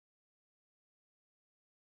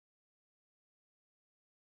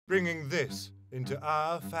bringing this into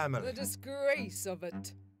our family. The disgrace of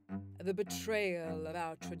it. The betrayal of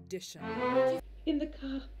our tradition. In the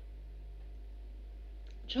car.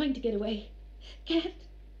 Trying to get away. Can't.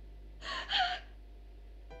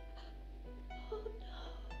 Oh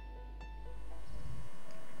no.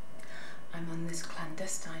 I'm on this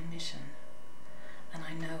clandestine mission, and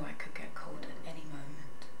I know I could get caught at any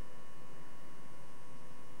moment.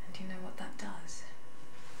 And do you know what that does?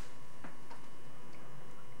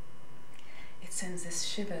 It sends this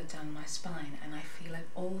shiver down my spine, and I feel it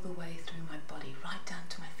all the way through my body, right down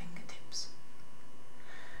to my fingertips.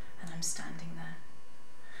 And I'm standing there,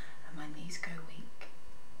 and my knees go weak,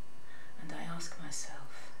 and I ask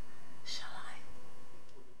myself, shall I?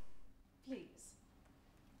 Please.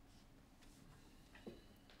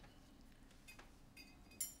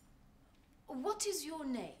 What is your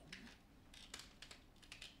name?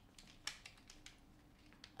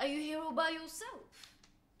 Are you here all by yourself?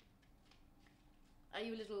 Are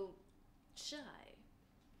you a little shy?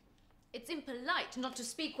 It's impolite not to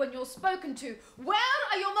speak when you're spoken to. Where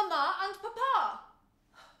are your mama and papa?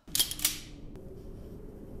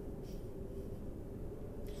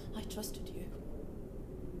 I trusted you.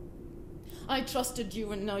 I trusted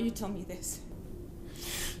you, and now you tell me this.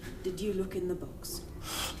 Did you look in the box?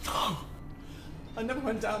 No! I never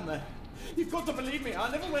went down there. You've got to believe me. I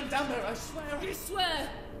never went down there, I swear. You swear?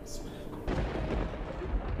 I swear.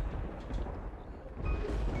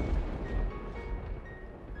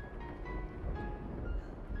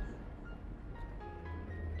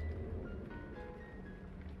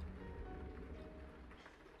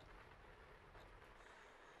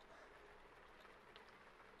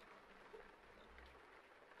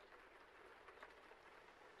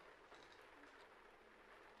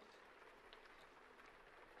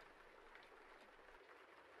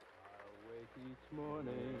 Each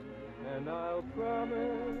morning, and I'll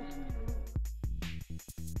promise.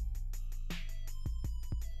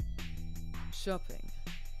 Shopping,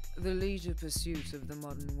 the leisure pursuit of the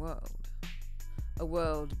modern world. A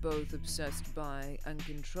world both obsessed by and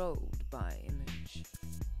controlled by image.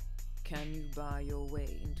 Can you buy your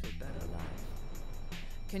way into a better life?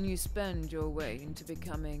 Can you spend your way into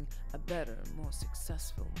becoming a better, more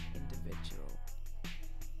successful individual?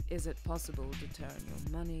 Is it possible to turn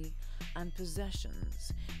your money and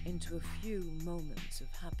possessions into a few moments of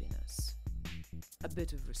happiness, a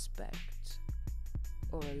bit of respect,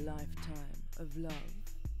 or a lifetime of love?